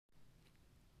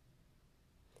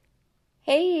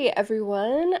Hey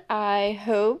everyone, I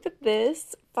hope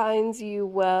this finds you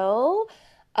well.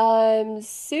 I'm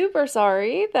super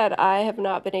sorry that I have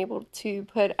not been able to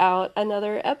put out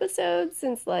another episode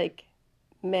since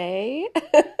May.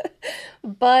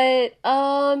 But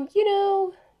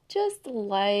just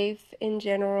life in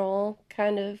general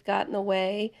kind of got in the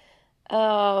way.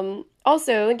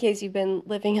 Also, in case you've been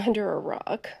living under a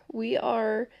rock, we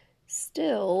are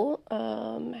still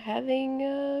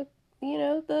having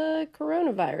the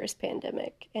coronavirus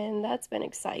pandemic, and that's been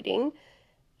exciting.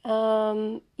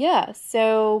 Yeah,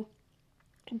 so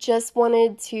just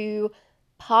wanted to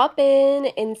pop in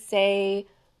and say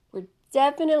we're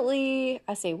definitely,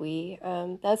 I say we,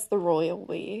 that's the royal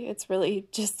we. It's really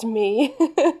just me.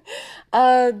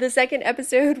 The second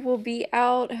episode will be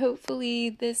out hopefully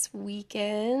this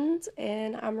weekend,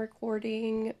 and I'm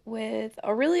recording with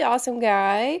a really awesome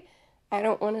guy. I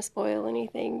don't want to spoil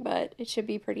anything, but it should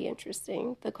be pretty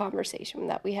interesting, the conversation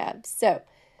that we have.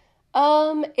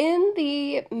 In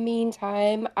the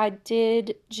meantime, I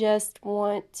did just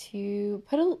want to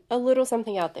put a little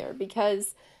something out there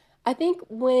because I think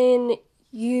when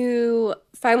you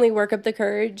finally work up the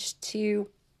courage to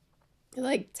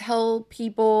tell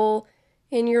people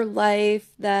in your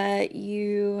life that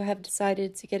you have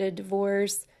decided to get a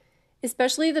divorce,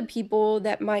 especially the people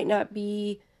that might not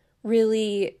be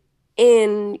really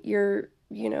in your,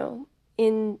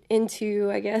 into,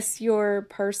 I guess, your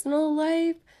personal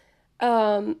life.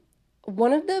 um,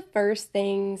 One of the first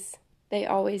things they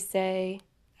always say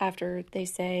after they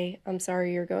say, "I'm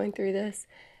sorry you're going through this,"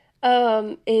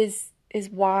 is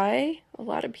why. A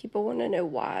lot of people want to know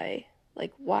why.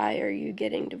 Like, why are you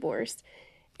getting divorced?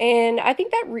 And I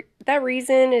think that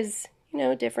reason is,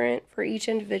 different for each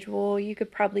individual. You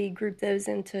could probably group those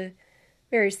into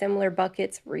very similar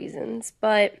buckets of reasons,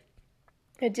 but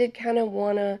I did kind of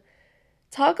want to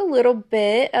talk a little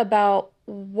bit about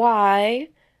why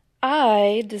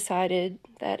I decided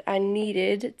that I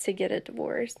needed to get a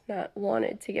divorce, not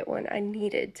wanted to get one. I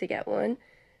needed to get one.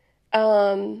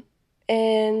 Um,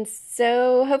 and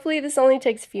so hopefully this only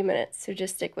takes a few minutes, so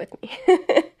just stick with me.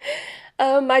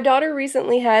 My daughter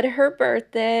recently had her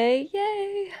birthday,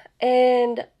 yay!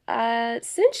 And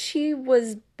since she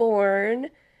was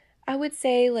born, I would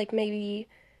say maybe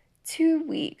 2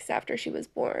 weeks after she was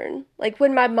born, like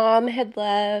when my mom had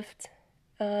left,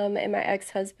 and my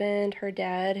ex-husband, her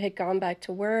dad, had gone back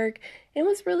to work. It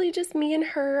was really just me and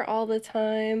her all the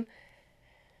time.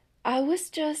 I was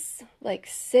just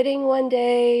sitting one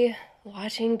day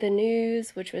watching the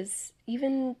news, which was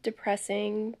even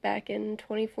depressing back in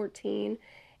 2014.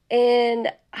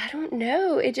 And I don't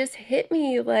know, it just hit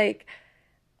me like,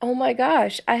 oh my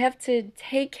gosh, I have to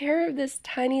take care of this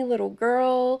tiny little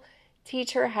girl,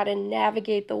 teach her how to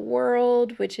navigate the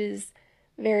world, which is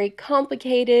very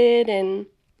complicated and,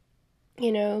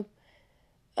 you know,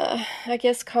 I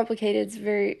guess complicated is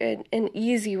very an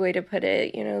easy way to put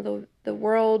it. The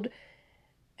world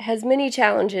has many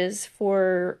challenges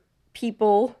for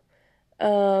people,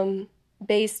 um,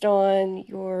 based on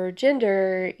your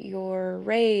gender, your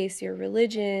race, your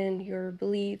religion, your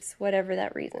beliefs, whatever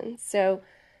that reason.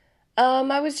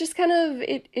 I was just kind of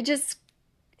it just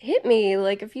hit me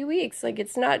like a few weeks. Like,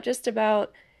 it's not just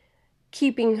about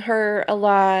keeping her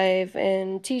alive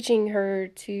and teaching her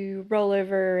to roll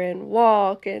over and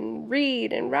walk and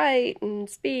read and write and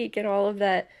speak and all of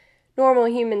that normal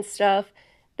human stuff.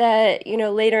 That,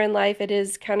 later in life, it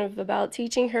is kind of about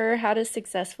teaching her how to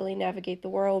successfully navigate the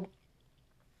world.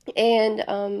 And,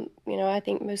 I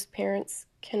think most parents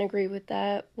can agree with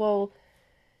that. Well,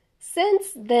 since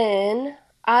then,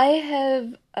 I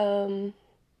have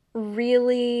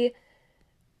really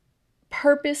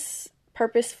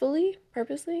purposefully. I'm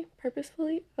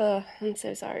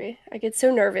so sorry. I get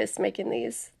so nervous making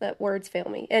these that words fail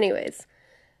me. Anyways,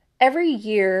 every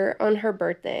year on her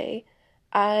birthday,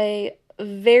 I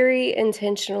very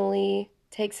intentionally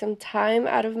take some time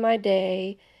out of my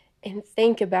day and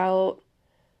think about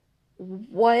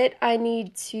what I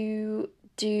need to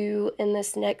do in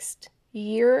this next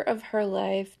year of her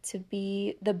life to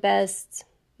be the best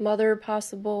mother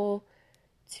possible,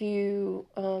 to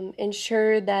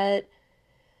ensure that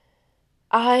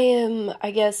I am,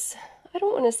 I guess, I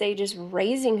don't want to say just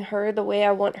raising her the way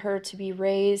I want her to be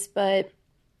raised, but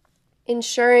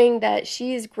ensuring that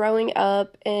she is growing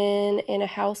up in a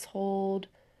household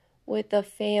with a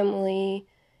family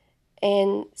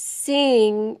and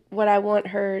seeing what I want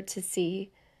her to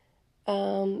see.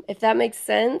 If that makes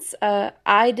sense.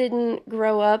 I didn't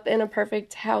grow up in a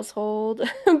perfect household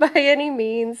by any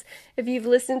means. If you've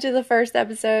listened to the first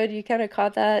episode, you kind of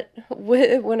caught that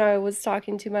when I was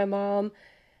talking to my mom.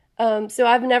 So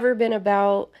I've never been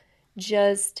about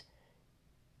just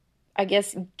I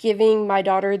guess, giving my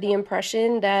daughter the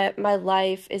impression that my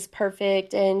life is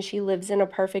perfect and she lives in a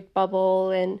perfect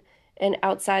bubble, and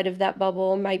outside of that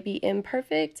bubble might be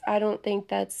imperfect. I don't think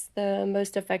that's the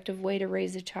most effective way to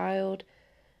raise a child.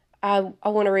 I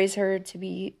want to raise her to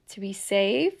be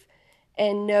safe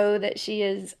and know that she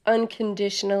is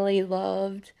unconditionally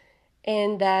loved,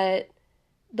 and that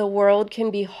the world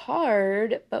can be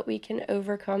hard, but we can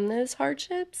overcome those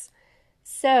hardships.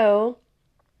 So,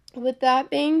 with that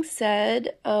being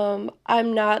said,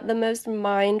 I'm not the most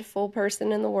mindful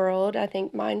person in the world. I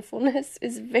think mindfulness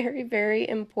is very, very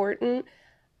important.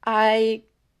 I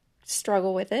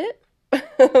struggle with it.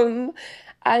 um,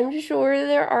 I'm sure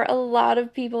there are a lot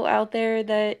of people out there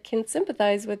that can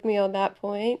sympathize with me on that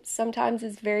point. Sometimes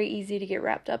it's very easy to get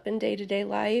wrapped up in day to day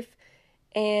life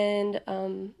and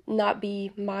not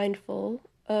be mindful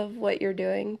of what you're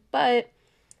doing. But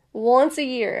once a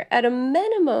year, at a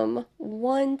minimum,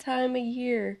 one time a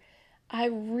year, I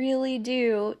really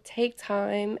do take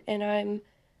time and I'm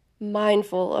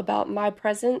mindful about my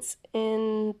presence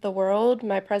in the world,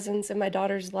 my presence in my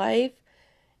daughter's life.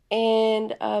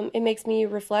 And it makes me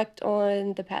reflect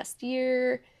on the past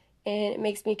year, and it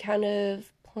makes me kind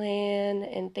of plan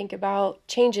and think about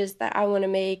changes that I want to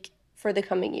make for the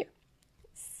coming year.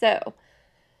 So,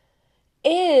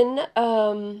 in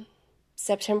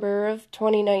September of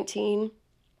 2019,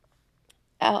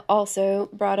 also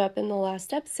brought up in the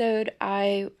last episode,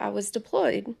 I was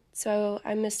deployed. So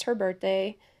I missed her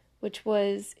birthday, which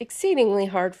was exceedingly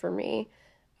hard for me.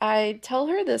 I tell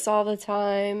her this all the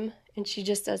time, and she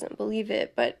just doesn't believe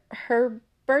it, but her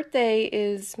birthday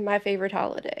is my favorite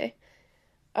holiday.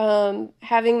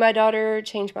 Having my daughter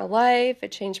changed my life,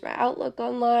 it changed my outlook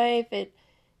on life, it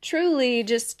truly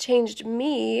just changed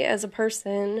me as a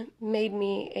person, made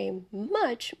me a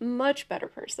much, much better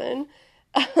person.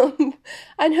 Um,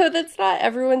 I know that's not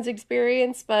everyone's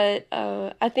experience, but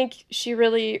I think she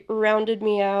really rounded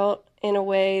me out in a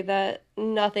way that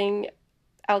nothing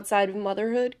outside of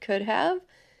motherhood could have.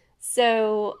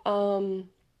 So,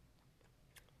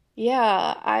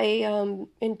 yeah, I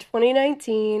in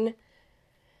 2019,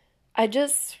 I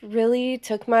just really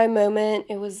took my moment.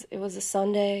 It was a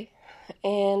Sunday,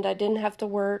 and I didn't have to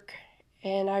work,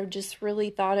 and I just really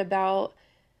thought about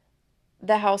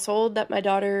the household that my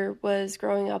daughter was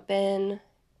growing up in,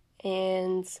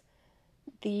 and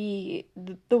the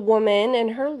woman in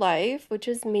her life, which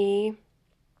is me.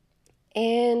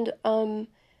 And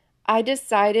I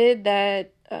decided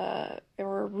that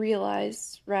or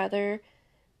realized rather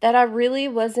that I really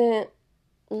wasn't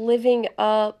living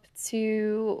up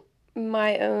to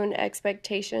my own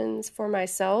expectations for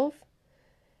myself.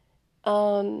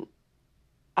 um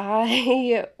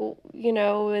I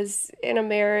was in a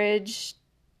marriage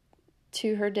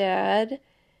to her dad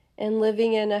and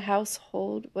living in a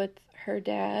household with her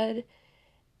dad,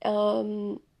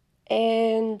 um,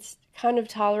 and kind of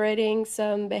tolerating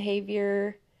some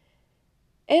behavior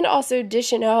and also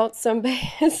dishing out some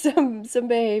some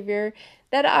behavior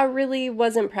that I really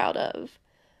wasn't proud of.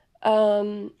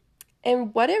 Um,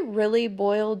 and what it really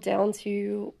boiled down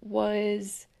to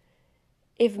was,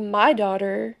 if my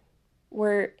daughter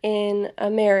were in a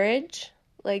marriage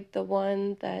like the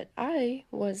one that I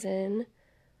was in,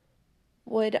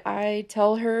 would I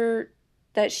tell her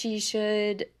that she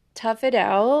should tough it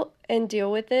out and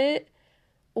deal with it?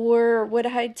 Or would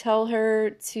I tell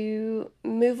her to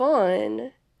move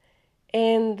on?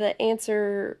 And the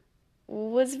answer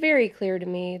was very clear to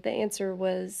me. The answer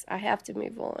was, I have to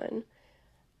move on.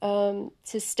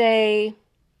 To stay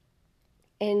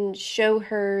and show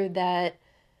her that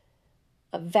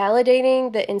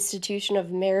validating the institution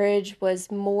of marriage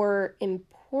was more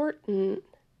important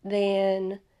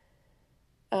than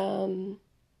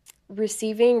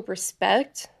receiving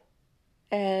respect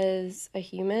as a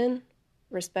human,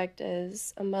 respect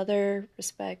as a mother,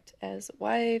 respect as a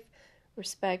wife,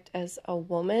 respect as a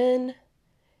woman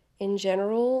in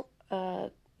general.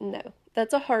 No,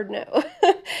 that's a hard no.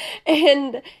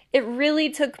 And it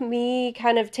really took me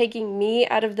kind of taking me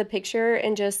out of the picture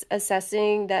and just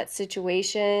assessing that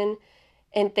situation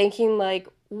and thinking, like,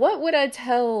 what would I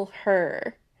tell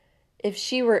her if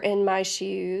she were in my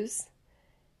shoes?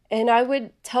 And I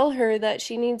would tell her that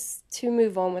she needs to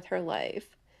move on with her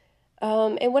life.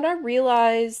 And when I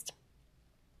realized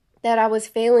that I was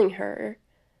failing her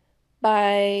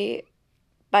by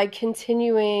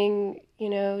continuing,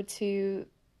 to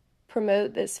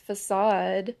promote this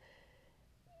facade,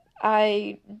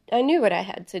 I knew what I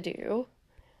had to do,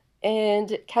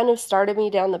 and it kind of started me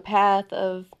down the path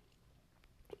of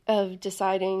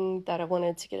deciding that I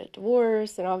wanted to get a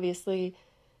divorce, and obviously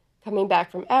coming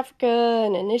back from Africa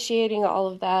and initiating all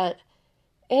of that.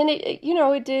 And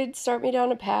it did start me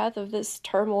down a path of this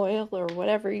turmoil or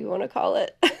whatever you want to call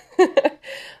it.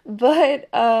 But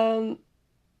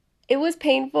it was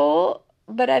painful,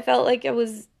 but I felt like it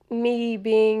was me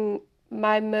being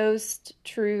my most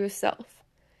true self.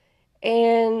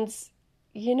 And,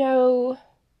 you know,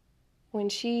 when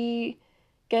she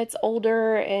gets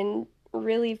older and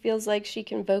really feels like she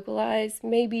can vocalize,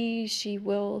 maybe she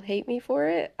will hate me for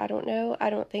it. I don't know. I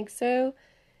don't think so.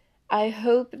 I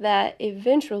hope that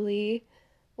eventually,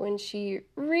 when she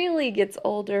really gets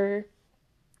older,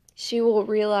 she will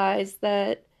realize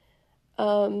that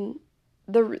the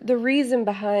reason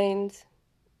behind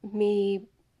me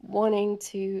wanting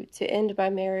to end my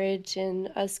marriage and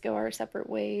us go our separate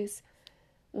ways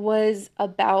was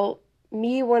about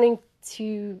me wanting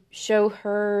to show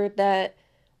her that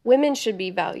women should be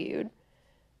valued.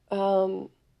 Um,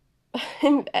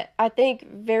 I think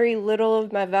very little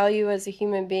of my value as a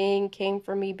human being came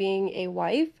from me being a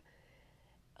wife,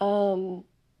 um,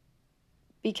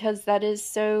 because that is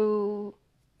so,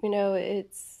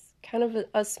 it's kind of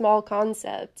a small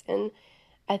concept. And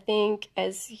I think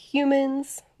as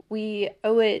humans, we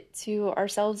owe it to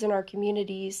ourselves and our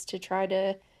communities to try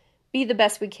to be the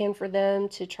best we can for them,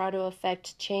 to try to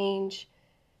affect change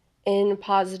in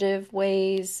positive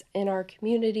ways in our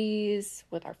communities,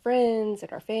 with our friends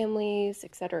and our families,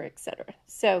 etc., etc.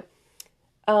 So,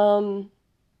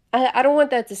 I don't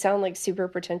want that to sound like super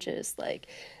pretentious, like,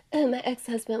 oh, my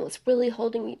ex-husband was really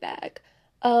holding me back.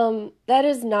 That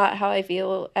is not how I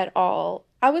feel at all.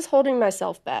 I was holding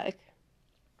myself back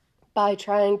by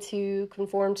trying to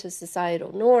conform to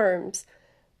societal norms,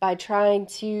 by trying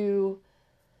to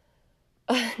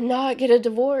not get a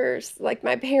divorce. Like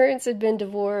my parents had been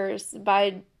divorced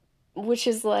which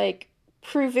is like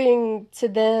proving to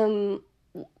them,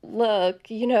 look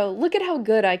at how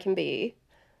good I can be.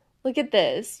 Look at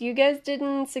this. You guys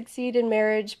didn't succeed in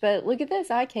marriage, but look at this,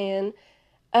 I can.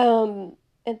 And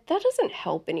that doesn't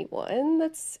help anyone.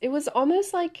 It was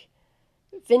almost like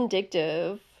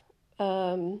vindictive.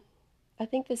 I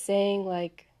think the saying,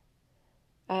 like,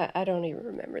 I don't even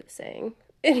remember the saying.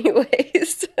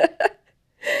 Anyways.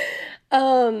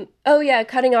 Oh yeah,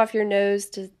 cutting off your nose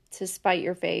to spite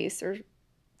your face, or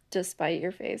to spite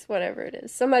your face, whatever it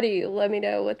is. Somebody let me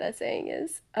know what that saying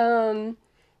is. Yeah,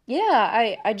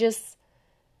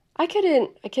 I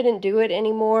couldn't do it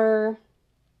anymore,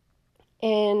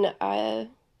 and I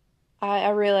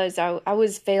realized I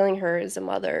was failing her as a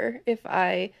mother if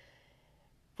I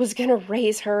was gonna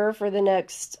raise her for the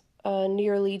next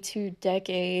nearly 2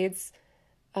 decades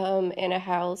in a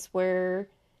house where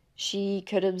she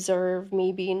could observe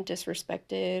me being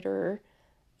disrespected, or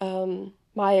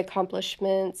my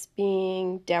accomplishments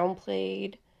being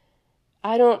downplayed.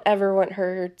 I don't ever want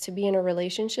her to be in a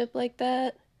relationship like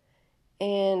that,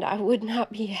 and I would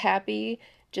not be happy.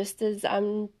 Just as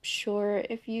I'm sure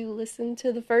if you listened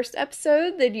to the first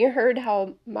episode, then you heard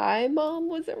how my mom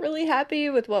wasn't really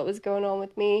happy with what was going on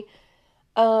with me.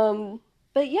 But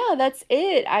yeah, that's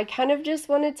it. I kind of just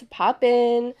wanted to pop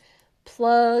in,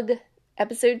 plug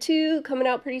episode 2 coming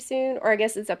out pretty soon, or I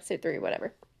guess it's episode 3,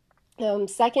 whatever.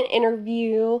 Second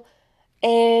interview,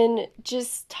 and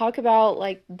just talk about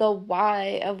like the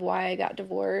why of why I got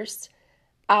divorced.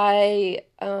 I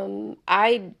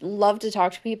love to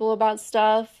talk to people about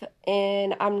stuff,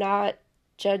 and I'm not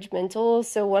judgmental.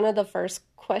 So one of the first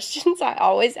questions I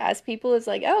always ask people is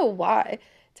like, "Oh, why?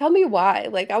 Tell me why."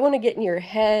 Like I want to get in your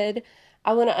head.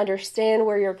 I want to understand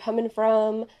where you're coming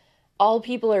from. All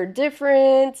people are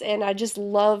different, and I just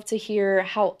love to hear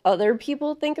how other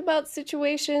people think about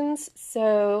situations.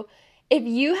 So if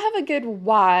you have a good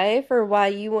why for why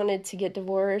you wanted to get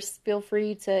divorced, feel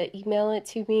free to email it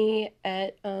to me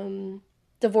at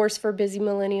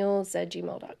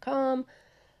divorceforbusymillennials@gmail.com.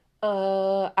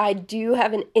 I do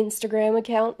have an Instagram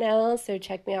account now, so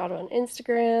check me out on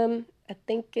Instagram. I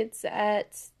think it's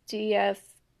at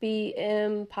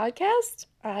DFBM Podcast.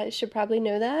 I should probably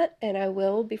know that, and I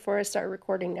will before I start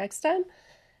recording next time.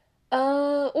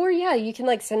 Or yeah, you can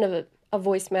like send a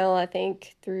voicemail, I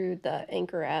think, through the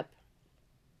Anchor app.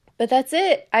 But that's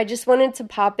it. I just wanted to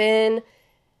pop in,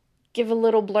 give a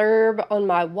little blurb on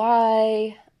my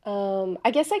why.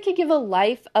 I guess I could give a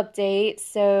life update.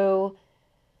 So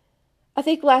I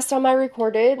think last time I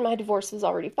recorded, my divorce was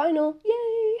already final.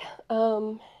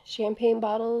 Yay! Champagne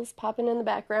bottles popping in the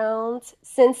background.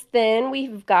 Since then,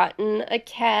 we've gotten a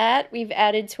cat. We've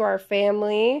added to our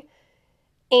family.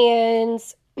 And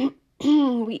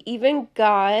we even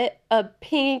got a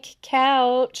pink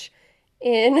couch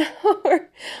in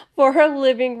for her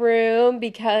living room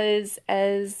because,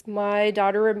 as my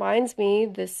daughter reminds me,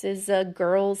 this is a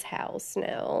girl's house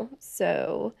now.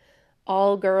 So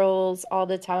all girls all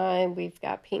the time. We've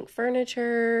got pink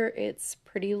furniture. It's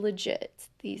pretty legit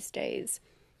these days.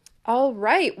 All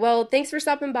right. Well, thanks for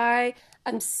stopping by.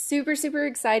 I'm super, super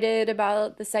excited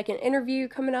about the second interview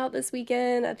coming out this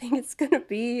weekend. I think it's going to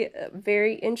be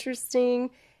very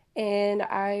interesting, and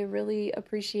I really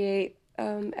appreciate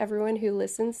everyone who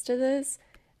listens to this.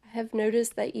 I have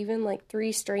noticed that even like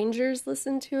 3 strangers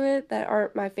listen to it that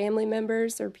aren't my family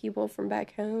members or people from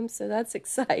back home, so that's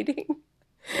exciting.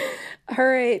 All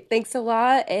right, thanks a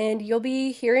lot, and you'll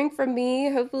be hearing from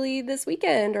me hopefully this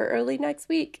weekend or early next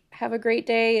week. Have a great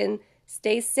day and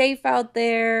stay safe out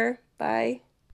there. Bye.